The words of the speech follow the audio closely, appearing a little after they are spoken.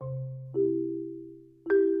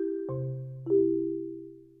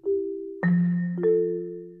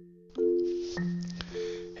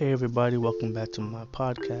Hey everybody, welcome back to my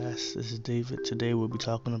podcast. This is David. Today we'll be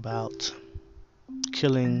talking about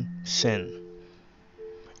killing sin.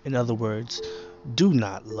 In other words, do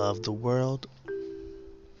not love the world.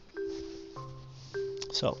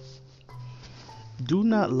 So, do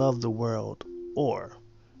not love the world or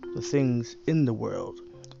the things in the world.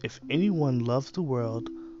 If anyone loves the world,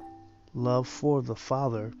 love for the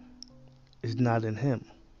Father is not in him.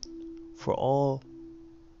 For all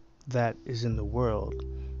that is in the world,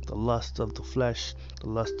 the lust of the flesh, the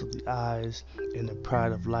lust of the eyes, and the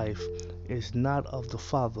pride of life is not of the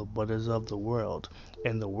Father, but is of the world.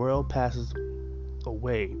 And the world passes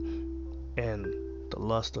away, and the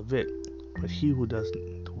lust of it. But he who does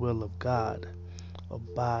the will of God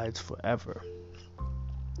abides forever.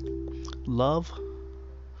 Love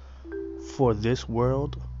for this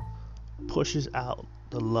world pushes out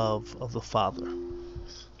the love of the Father.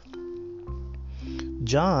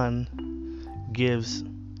 John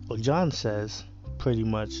says pretty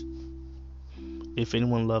much, if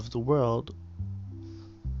anyone loves the world,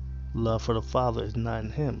 love for the Father is not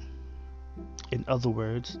in him. In other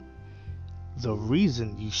words, the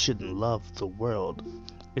reason you shouldn't love the world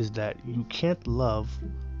is that you can't love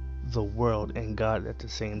the world and God at the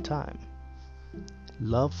same time.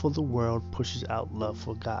 Love for the world pushes out love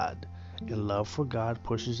for God, and love for God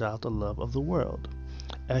pushes out the love of the world.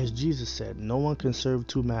 As Jesus said, no one can serve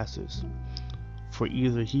two masters, for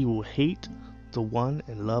either he will hate the one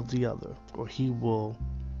and love the other, or he will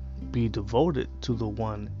be devoted to the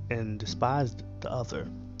one and despise the other.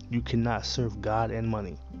 You cannot serve God and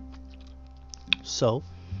money. So,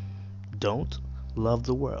 don't love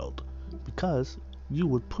the world, because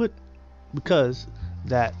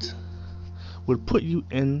that would put you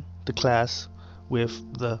in the class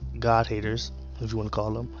with the God haters, if you want to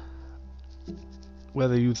call them,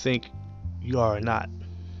 whether you think you are or not.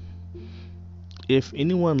 If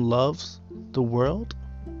anyone loves the world,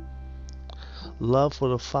 love for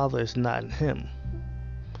the Father is not in him.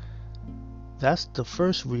 That's the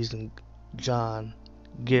first reason John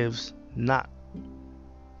gives not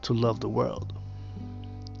to love the world.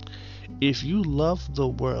 If you love the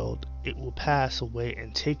world, it will pass away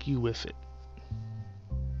and take you with it.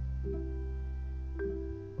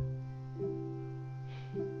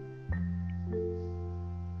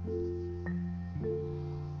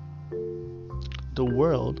 The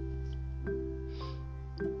world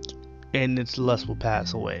and its lust will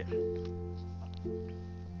pass away.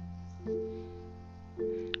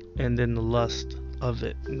 And then the lust of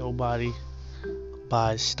it. Nobody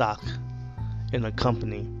buys stock in a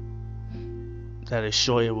company that is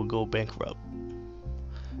sure it will go bankrupt.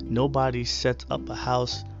 Nobody sets up a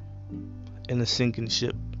house in a sinking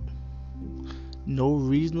ship. No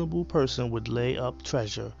reasonable person would lay up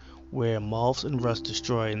treasure where moths and rust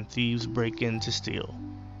destroy and thieves break in to steal.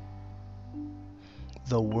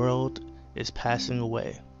 The world is passing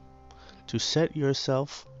away. To set your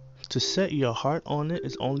heart on it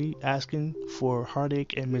is only asking for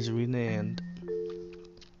heartache and misery in the end.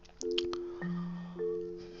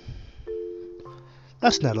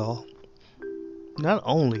 That's not all. Not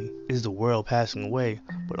only is the world passing away,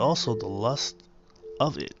 but also the lust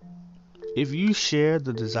of it. If you share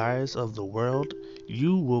the desires of the world,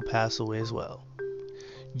 you will pass away as well.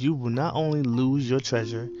 You will not only lose your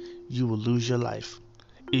treasure, you will lose your life.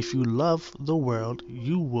 If you love the world,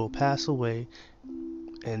 you will pass away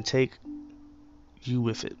and take you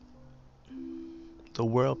with it. The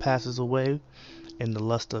world passes away and the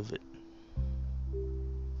lust of it.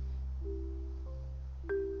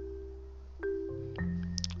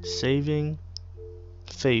 Saving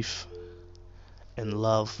faith and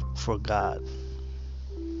love for God.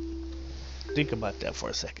 Think about that for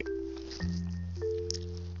a second.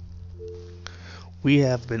 We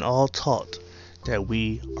have been all taught that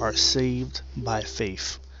we are saved by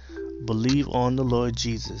faith. Believe on the Lord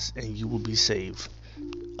Jesus and you will be saved.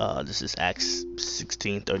 This is Acts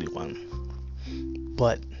 16:31.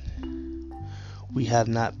 But we have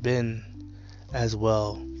not been as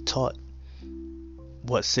well taught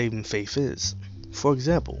what saving faith is. For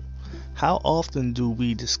example, how often do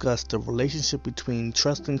we discuss the relationship between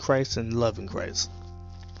trusting Christ and loving Christ?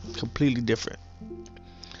 Completely different.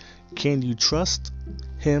 Can you trust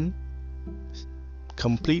Him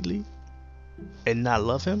completely and not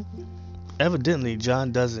love Him? Evidently,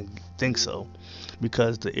 John doesn't think so,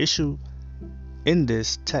 because the issue in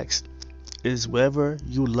this text is whether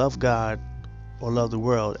you love God or love the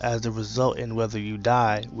world as the result in whether you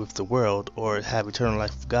die with the world or have eternal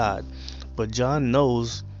life with God. But John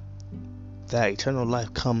knows that eternal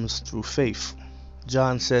life comes through faith.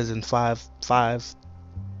 John says in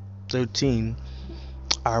 5:13,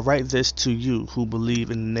 I write this to you who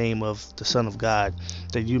believe in the name of the Son of God,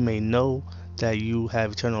 that you may know that you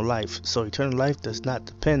have eternal life. So eternal life does not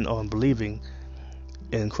depend on believing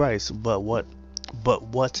in Christ, but what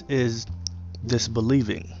is this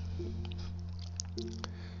believing?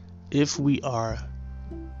 If we are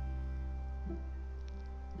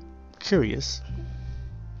curious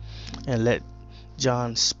and let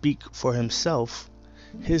John speak for himself,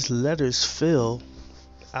 his letters fill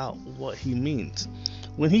out what he means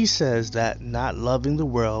when he says that not loving the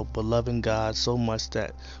world but loving God so much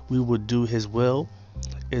that we would do his will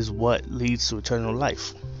is what leads to eternal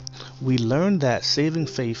life. We learn that saving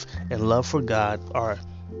faith and love for God are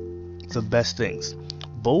the best things.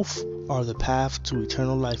 Both are the path to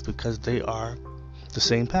eternal life because they are the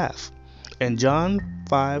same path. In John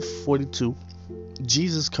 5:42,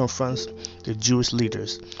 Jesus confronts the Jewish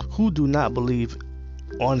leaders who do not believe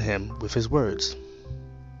on him with his words.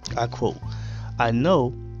 I quote, I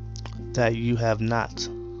know that you have not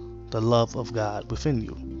the love of God within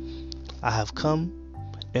you. I have come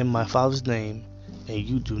in my Father's name, and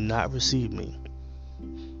you do not receive me.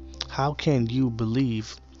 How can you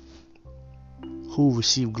believe who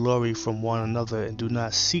receive glory from one another and do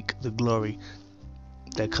not seek the glory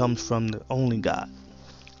that comes from the only God?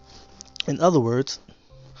 In other words,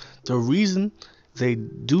 the reason they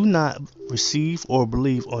do not receive or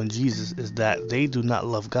believe on Jesus is that they do not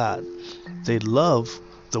love God. They love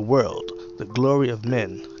the world, the glory of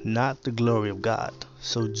men, not the glory of God.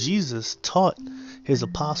 So Jesus taught his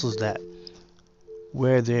apostles that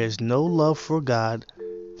where there is no love for God,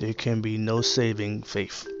 there can be no saving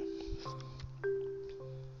faith.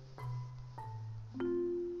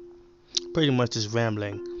 Pretty much just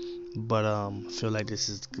rambling, but I feel like this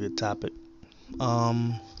is a good topic.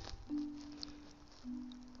 I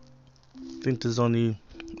think it's only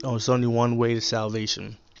one way to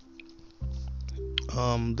salvation.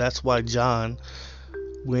 That's why John,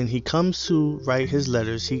 when he comes to write his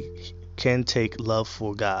letters, he can take love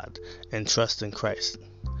for God and trust in Christ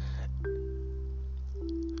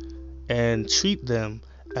and treat them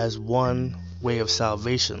as one way of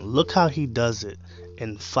salvation. Look how he does it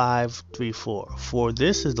in 5:3-4. For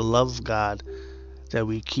this is the love of God, that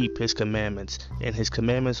we keep his commandments, and his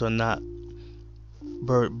commandments are not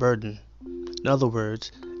burden. In other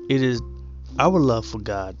words, it is our love for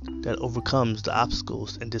God that overcomes the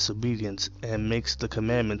obstacles and disobedience and makes the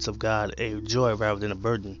commandments of God a joy rather than a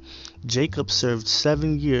burden. Jacob served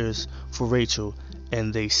 7 years for Rachel,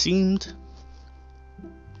 and they seemed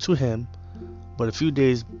to him but a few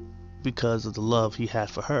days because of the love he had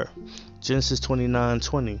for her. Genesis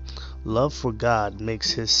 29:20. Love for God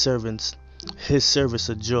makes his service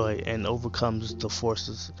a joy and overcomes the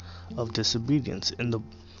forces of disobedience.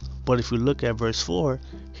 But if we look at verse 4,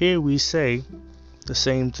 here we say the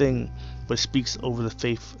same thing, but speaks over the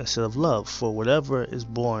faith instead of love. For whatever is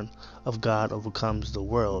born of God overcomes the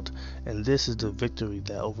world, and this is the victory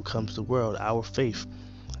that overcomes the world, our faith.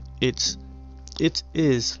 It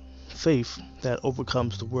is faith that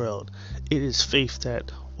overcomes the world. It is faith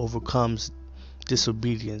that overcomes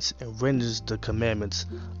disobedience and renders the commandments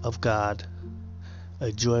of God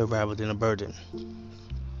a joy rather than a burden.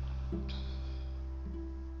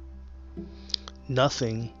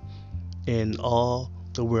 Nothing in all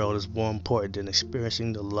the world is more important than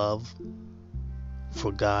experiencing the love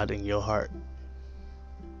for God in your heart.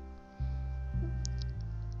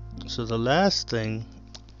 So the last thing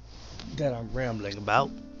that I'm rambling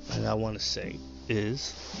about and I want to say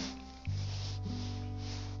is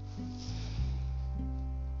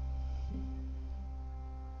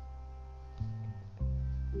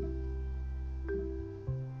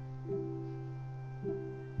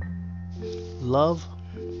love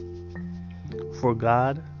for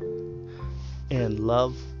God and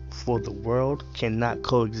love for the world cannot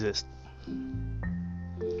coexist.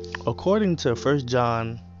 According to 1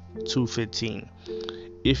 John 2:15,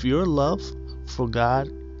 if your love for God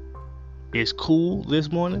is cool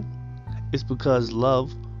this morning, it's because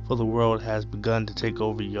love for the world has begun to take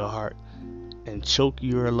over your heart and choke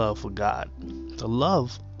your love for God. The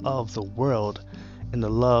love of the world and the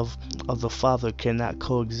love of the Father cannot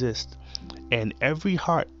coexist, and every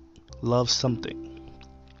heart loves something.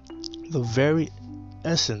 The very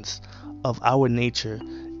essence of our nature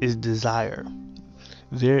is desire.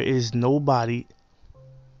 There is nobody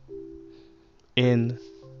in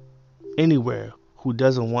anywhere who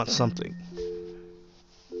doesn't want something.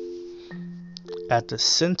 At the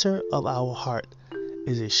center of our heart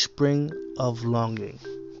is a spring of longing.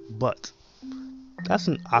 But that's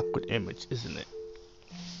an awkward image, isn't it?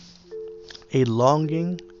 A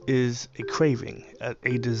longing is a craving,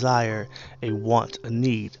 a desire, a want, a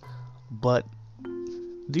need. But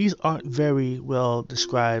these aren't very well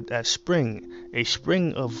described as spring. A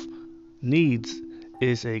spring of needs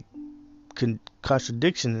is a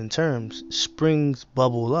contradiction in terms. Springs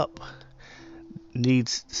bubble up,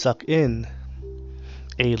 needs suck in.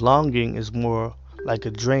 A longing is more like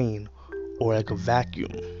a drain or like a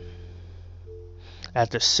vacuum.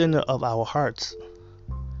 At the center of our heart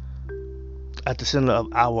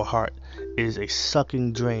is a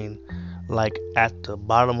sucking drain, like at the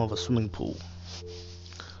bottom of a swimming pool.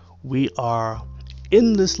 We are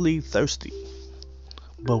endlessly thirsty,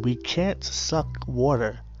 but we can't suck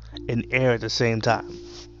water and air at the same time.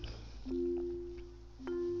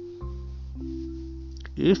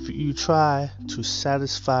 If you try to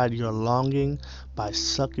satisfy your longing by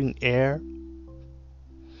sucking air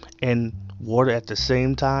and water at the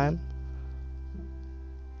same time,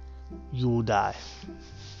 you will die.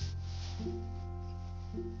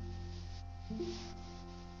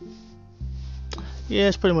 Yeah,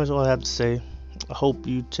 that's pretty much all I have to say. I hope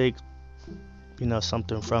you take,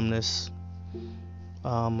 something from this.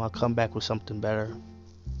 I'll come back with something better.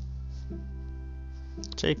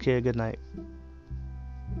 Take care. Good night.